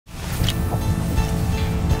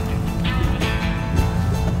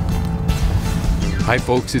Hi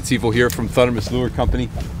folks, it's Evo here from Thundermist Lure Company.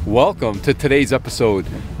 Welcome to today's episode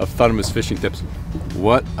of Thundermist Fishing Tips.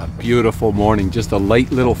 What a beautiful morning. Just a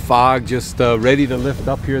light little fog just ready to lift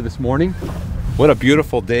up here this morning. What a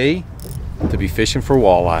beautiful day to be fishing for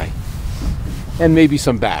walleye and maybe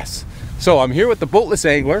some bass. So I'm here with the Boatless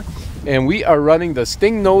Angler and we are running the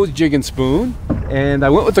Sting Nose Jigging Spoon. And I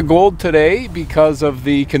went with the gold today because of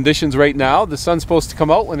the conditions right now. The sun's supposed to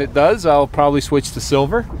come out. When it does, I'll probably switch to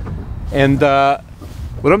silver. And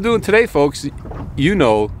what I'm doing today, folks, you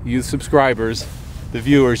know, you subscribers, the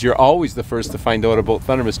viewers, you're always the first to find out about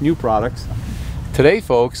Thundermist new products. Today,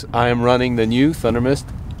 folks, I am running the new Thundermist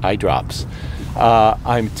eye drops. I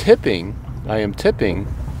am tipping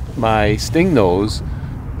my Sting Nose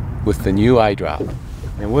with the new eye drop.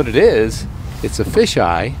 And what it is, it's a fish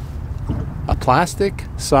eye, a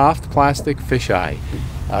soft plastic fish eye,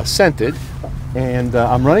 scented. And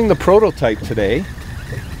I'm running the prototype today.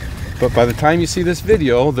 But by the time you see this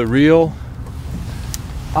video, the real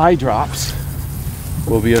eye drops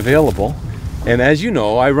will be available. And as you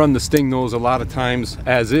know, I run the Sting Nose a lot of times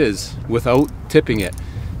as is without tipping it.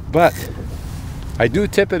 But I do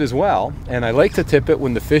tip it as well, and I like to tip it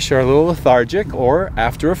when the fish are a little lethargic or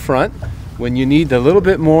after a front, when you need a little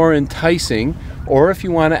bit more enticing, or if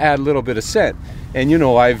you want to add a little bit of scent. And you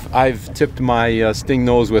know, I've tipped my Sting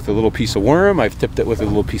Nose with a little piece of worm, I've tipped it with a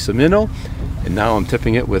little piece of minnow, and now I'm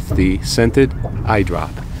tipping it with the scented eye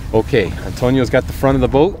drop. Okay, Antonio's got the front of the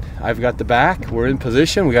boat, I've got the back, we're in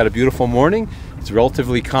position, we got a beautiful morning, it's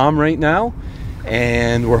relatively calm right now,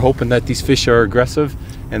 and we're hoping that these fish are aggressive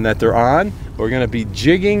and that they're on. We're going to be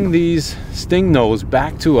jigging these Sting Nose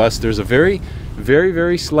back to us. There's a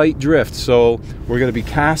very slight drift, so we're going to be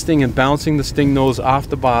casting and bouncing the Sting Nose off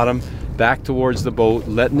the bottom back towards the boat,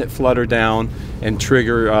 letting it flutter down and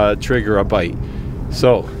trigger a bite.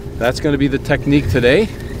 So that's going to be the technique today.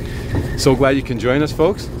 So glad you can join us,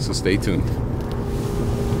 folks, so stay tuned.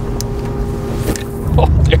 Oh,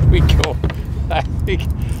 there we go. I think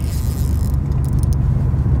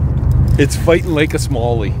it's fighting like a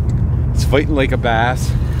smallie. It's fighting like a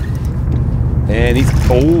bass. And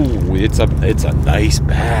it's a nice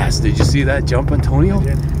bass. Did you see that jump, Antonio? I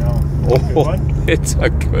didn't, no. Oh, it's a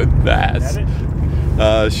good bass.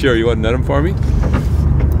 Sure, you want to net him for me?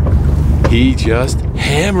 He just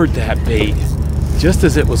hammered that bait just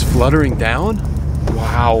as it was fluttering down.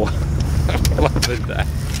 Wow. I'm loving that.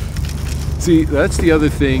 See, that's the other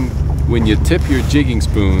thing when you tip your jigging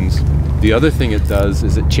spoons. The other thing it does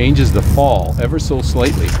is it changes the fall ever so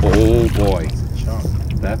slightly. Oh boy.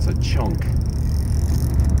 That's a chunk.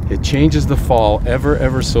 It changes the fall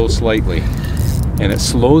ever so slightly. And it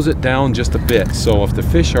slows it down just a bit. So if the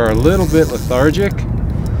fish are a little bit lethargic,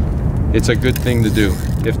 it's a good thing to do.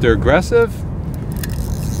 If they're aggressive,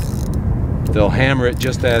 they'll hammer it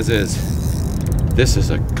just as is. This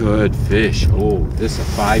is a good fish. Oh, this is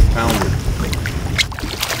a 5-pounder.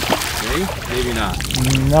 Okay, maybe not.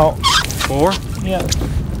 No. 4? Yeah.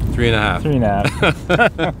 3.5.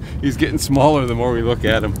 3.5. He's getting smaller the more we look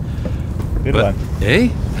at him. Good one.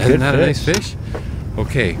 Hey, isn't that a nice fish?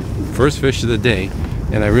 Okay, first fish of the day,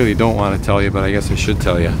 and I really don't want to tell you, but I guess I should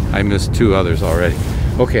tell you. I missed 2 others already.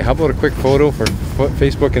 Okay, how about a quick photo for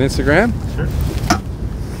Facebook and Instagram? Sure.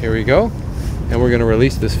 Here we go. And we're going to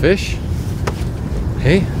release this fish.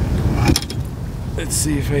 Hey, let's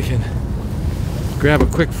see if I can grab a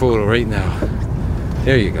quick photo right now.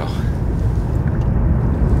 There you go.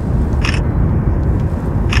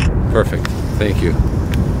 Perfect. Thank you.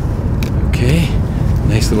 Okay,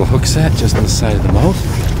 nice little hook set just on the side of the mouth.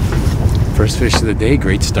 First fish of the day,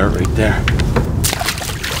 great start right there.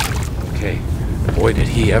 Okay, boy did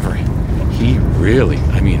he ever. He really,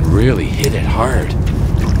 I mean really hit it hard.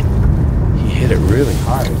 He hit it really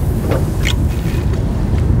hard.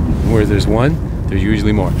 Where there's one, there's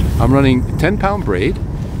usually more. I'm running 10-pound braid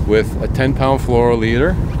with a 10-pound fluoro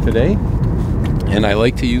leader today. And I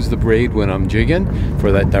like to use the braid when I'm jigging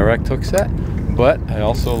for that direct hook set. But I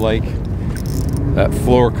also like that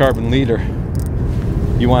fluorocarbon leader.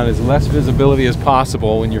 You want as less visibility as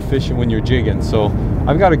possible when you're fishing, when you're jigging. So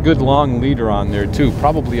I've got a good long leader on there too,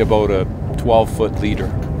 probably about a 12-foot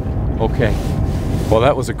leader. Okay, well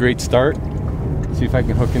that was a great start. See if I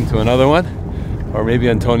can hook into another one. Or maybe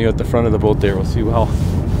Antonio at the front of the boat there. We'll see what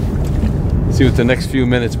the next few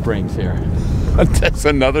minutes brings here. That's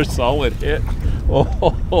another solid hit.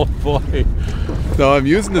 Oh boy. So I'm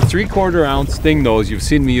using the 3/4 ounce Sting Nose. You've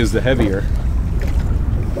seen me use the heavier.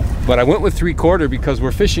 But I went with 3/4 because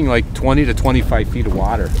we're fishing like 20 to 25 feet of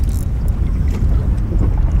water.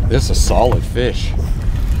 This is a solid fish.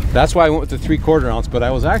 That's why I went with the 3/4 ounce, but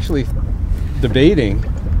I was actually debating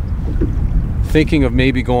thinking of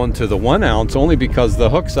maybe going to the 1 ounce only because the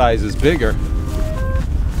hook size is bigger.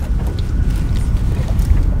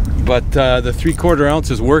 But the 3/4 ounce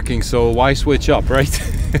is working, so why switch up, right?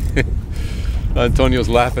 Antonio's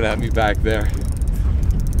laughing at me back there.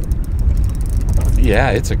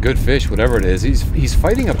 Yeah, it's a good fish, whatever it is. He's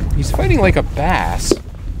fighting like a bass,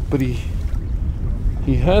 but he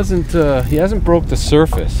hasn't broke the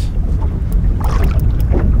surface.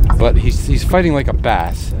 But he's fighting like a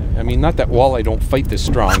bass. I mean, not that walleye don't fight this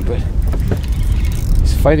strong, but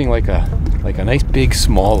he's fighting like a nice big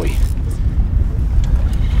smallie.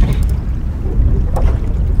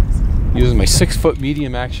 Using my 6-foot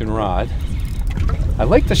medium action rod. I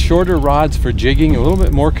like the shorter rods for jigging, a little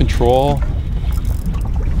bit more control.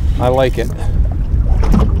 I like it.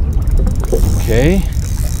 Okay.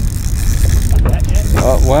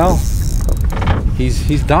 Well,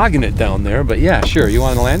 he's dogging it down there, but yeah, sure. You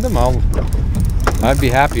want to land him? I'd be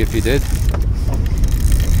happy if you did.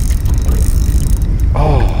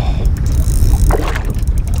 Oh,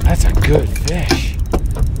 that's a good fish.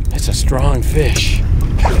 It's a strong fish.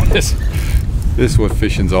 This is what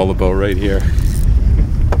fishing's all about right here.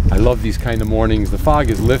 I love these kind of mornings. The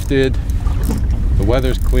fog is lifted. The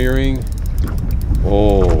weather's clearing.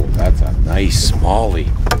 Oh, that's a nice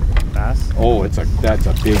smallie. Bass? Oh, that's a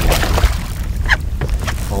big one.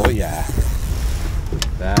 Oh yeah.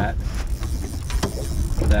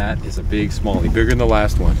 That is a big smallie. Bigger than the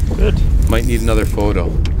last one. Good. Might need another photo.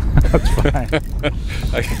 That's fine.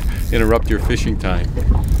 I interrupt your fishing time.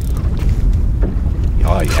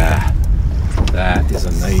 Oh yeah. That is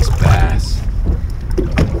a nice bass.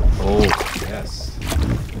 Oh yes.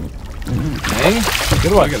 Hey,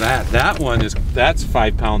 Good one. look at that. That's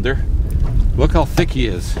 5-pounder. Look how thick he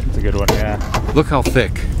is. That's a good one, yeah. Look how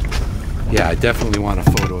thick. Yeah, I definitely want a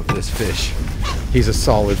photo of this fish. He's a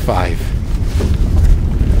solid 5.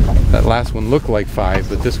 That last one looked like 5,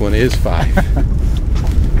 but this one is 5.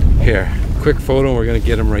 Here, quick photo and we're gonna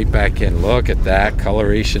get him right back in. Look at that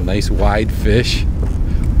coloration, nice wide fish.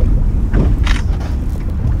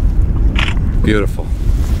 Beautiful.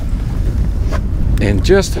 And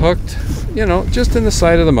just hooked, you know, just in the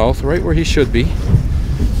side of the mouth, right where he should be.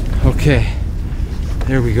 Okay,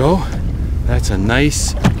 there we go. That's a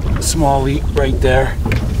nice smallie right there.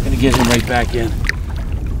 Gonna get him right back in.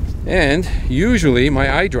 And usually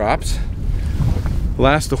my eye drops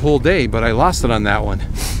last the whole day, but I lost it on that one.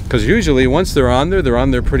 Because usually once they're on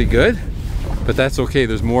there pretty good. But that's okay,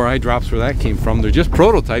 there's more eye drops where that came from. They're just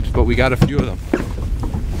prototypes, but we got a few of them.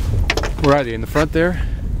 Where are they, in the front there?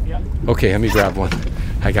 Yeah. Okay, let me grab one.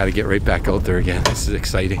 I gotta get right back out there again. This is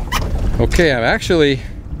exciting. Okay, I'm actually,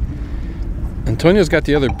 Antonio's got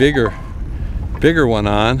the other bigger one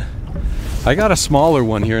on. I got a smaller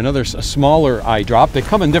one here, a smaller eye drop. They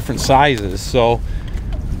come in different sizes, so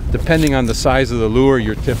depending on the size of the lure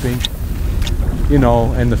you're tipping, you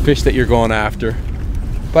know, and the fish that you're going after.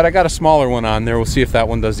 But I got a smaller one on there. We'll see if that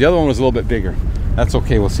one does. The other one was a little bit bigger. That's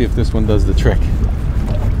okay, we'll see if this one does the trick.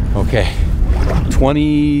 Okay,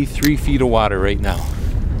 23 feet of water right now.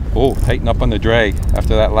 Oh, tighten up on the drag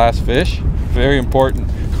after that last fish. Very important.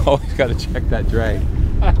 Always got to check that drag.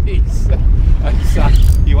 Nice.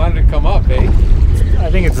 You wanted to come up, eh?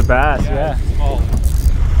 I think it's a bass, yeah. It's small.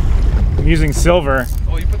 I'm using silver.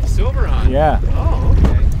 Oh, you put the silver on? Yeah. Oh,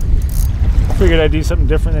 okay. Figured I'd do something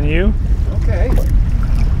different than you. Okay.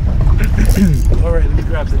 All right, let me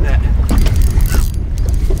grab the net.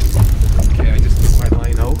 Okay, I just took my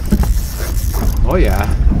line out. Oh yeah.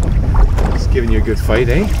 Just giving you a good fight,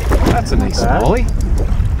 eh? That's a nice smallie.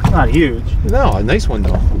 Not huge. No, a nice one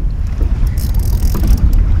though.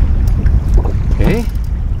 Okay.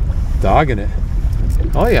 Dogging it.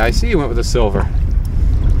 Oh yeah, I see you went with a silver.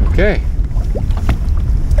 Okay.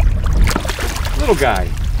 Little guy.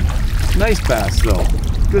 Nice bass though.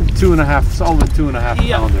 Good 2.5, solid 2.5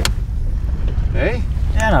 Yep. pounder. Hey?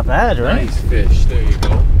 Yeah, not bad, right? Nice fish. There you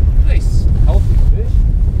go. Nice, healthy fish.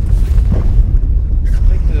 I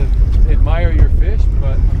like to admire your fish,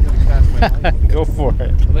 but I'm going to pass my line. Go for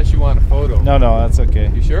it. Unless you want a photo. No, that's okay.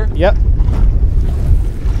 You sure? Yep.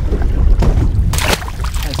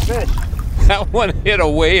 Nice fish. That one hit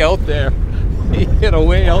away out there. He hit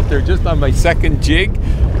away out there just on my second jig.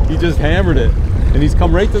 He just hammered it. And he's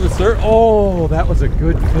come right to the surface. Oh, that was a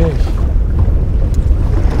good fish.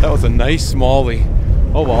 That was a nice smallie.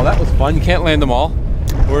 Oh well, that was fun. You can't land them all.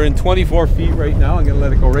 We're in 24 feet right now. I'm gonna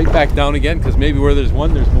let it go right back down again because maybe where there's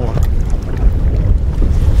one, there's more.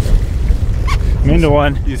 I'm into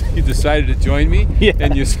one. You decided to join me, Yeah.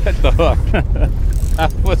 And you set the hook.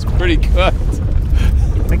 That was pretty good. I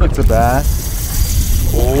think it's a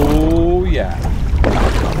bass. Oh yeah.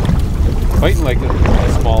 Fighting like a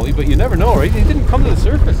smallie, but you never know, right? He didn't come to the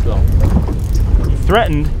surface though. He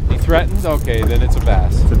threatened. He threatened? Okay, then it's a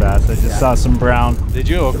bass. It's a bass. I just saw some brown. Did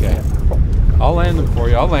you? Okay. I'll land them for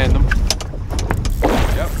you. I'll land them.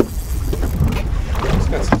 Yep. It's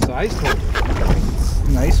got some size to it.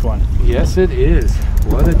 Nice one. Yes, it is.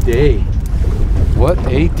 What a day. What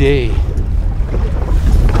a day.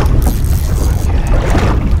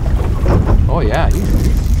 Oh yeah,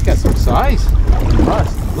 he's got some size.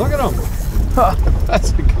 Look at him.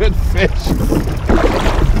 That's a good fish.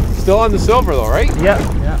 Still on the silver though, right? Yeah.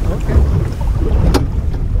 Yeah. Okay.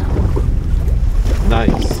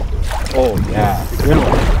 Nice. Oh yeah, good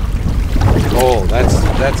one. Oh,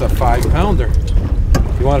 that's a 5-pounder.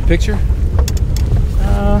 You want a picture?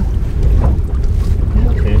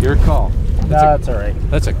 Okay. Your call. That's all right.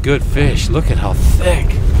 That's a good fish. Look at how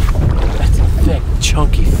thick. That's a thick,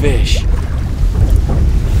 chunky fish.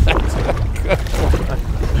 That's a good one.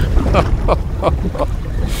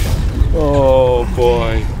 Oh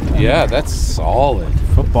boy. Yeah, that's solid.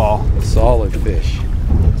 Football. Solid fish.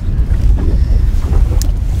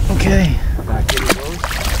 Okay. Back in those.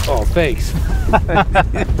 Oh, thanks.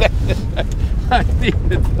 I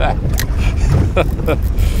needed that.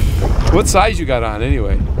 What size you got on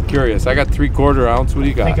anyway? Curious. I got 3/4 ounce. What do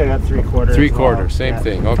you got? I think I got 3/4. 3/4. Same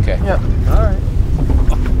thing. Okay. Yep. All right.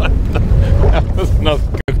 That was another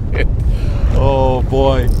good hit. Oh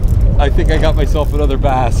boy. I think I got myself another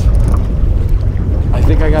bass. I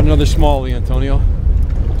think I got another smallie, Antonio.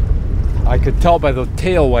 I could tell by the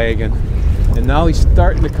tail wagging. And now he's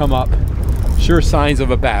starting to come up. Sure signs of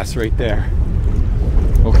a bass right there.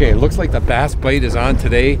 Okay, it looks like the bass bite is on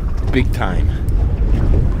today big time.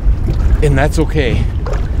 And that's okay.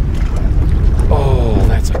 Oh,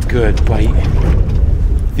 that's a good bite.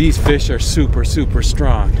 These fish are super, super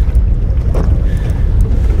strong.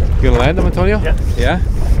 You gonna land them, Antonio? Yeah. Yeah?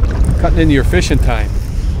 Cutting into your fishing time.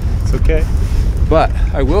 It's okay. But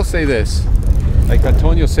I will say this. Like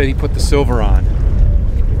Antonio said, he put the silver on.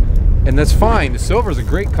 And that's fine. The silver is a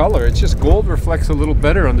great color. It's just gold reflects a little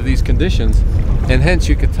better under these conditions. And hence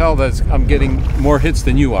you could tell that I'm getting more hits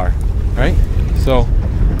than you are. Right? So,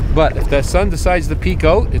 but if the sun decides to peek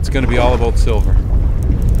out, it's going to be all about silver.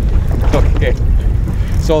 Okay.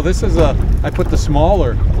 So this is I put the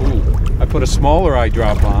smaller, I put a smaller eye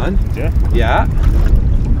drop on. Yeah. Yeah.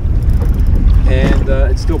 And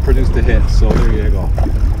it still produced a hit. So there you go.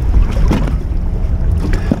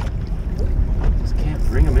 Just can't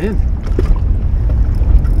bring them in.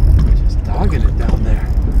 Just dogging it down there.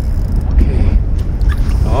 Okay.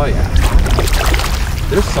 Oh yeah.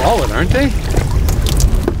 They're solid, aren't they?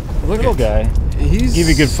 Look Little guy. He's Give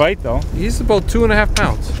you a good fight though. He's about 2.5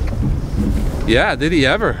 pounds. Yeah, did he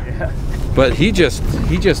ever? Yeah. But he just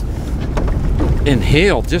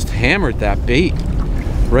inhaled, just hammered that bait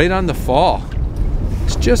right on the fall.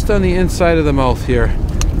 It's just on the inside of the mouth here.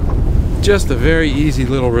 Just a very easy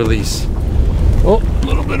little release. Oh, a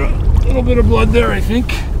little bit of blood there, I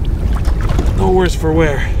think. No worse for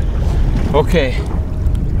wear. Okay.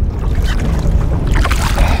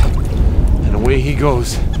 And away he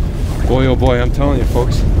goes. Boy, oh boy, I'm telling you,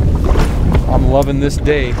 folks. I'm loving this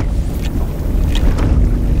day.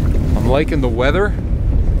 I'm liking the weather,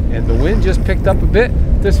 and the wind just picked up a bit.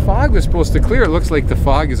 This fog was supposed to clear. It looks like the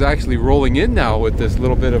fog is actually rolling in now with this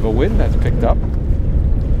little bit of a wind that's picked up.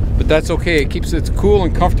 But that's okay. It keeps it cool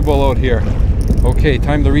and comfortable out here. Okay,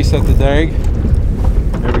 time to reset the drag.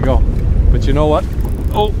 There we go. But you know what?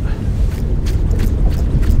 Oh,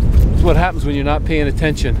 that's what happens when you're not paying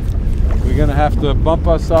attention. We're gonna have to bump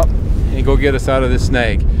us up and go get us out of this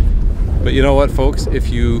snag. But you know what, folks? If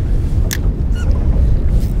you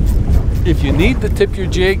need to tip your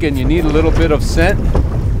jig and you need a little bit of scent,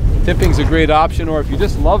 tipping's a great option. Or if you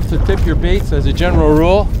just love to tip your baits as a general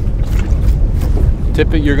rule,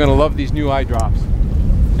 tipping, you're gonna love these new eye drops.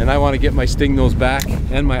 And I want to get my sting nose back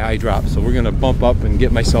and my eye drop. So we're gonna bump up and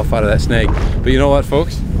get myself out of that snag. But you know what,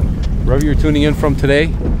 folks? Wherever you're tuning in from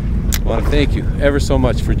today, I want to thank you ever so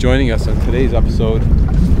much for joining us on today's episode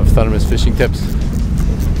of Thundermist Fishing Tips.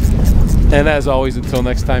 And as always, until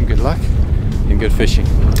next time, good luck and good fishing.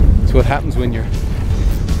 It's what happens when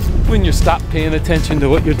you stop paying attention to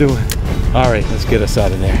what you're doing. All right, let's get us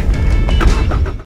out of there.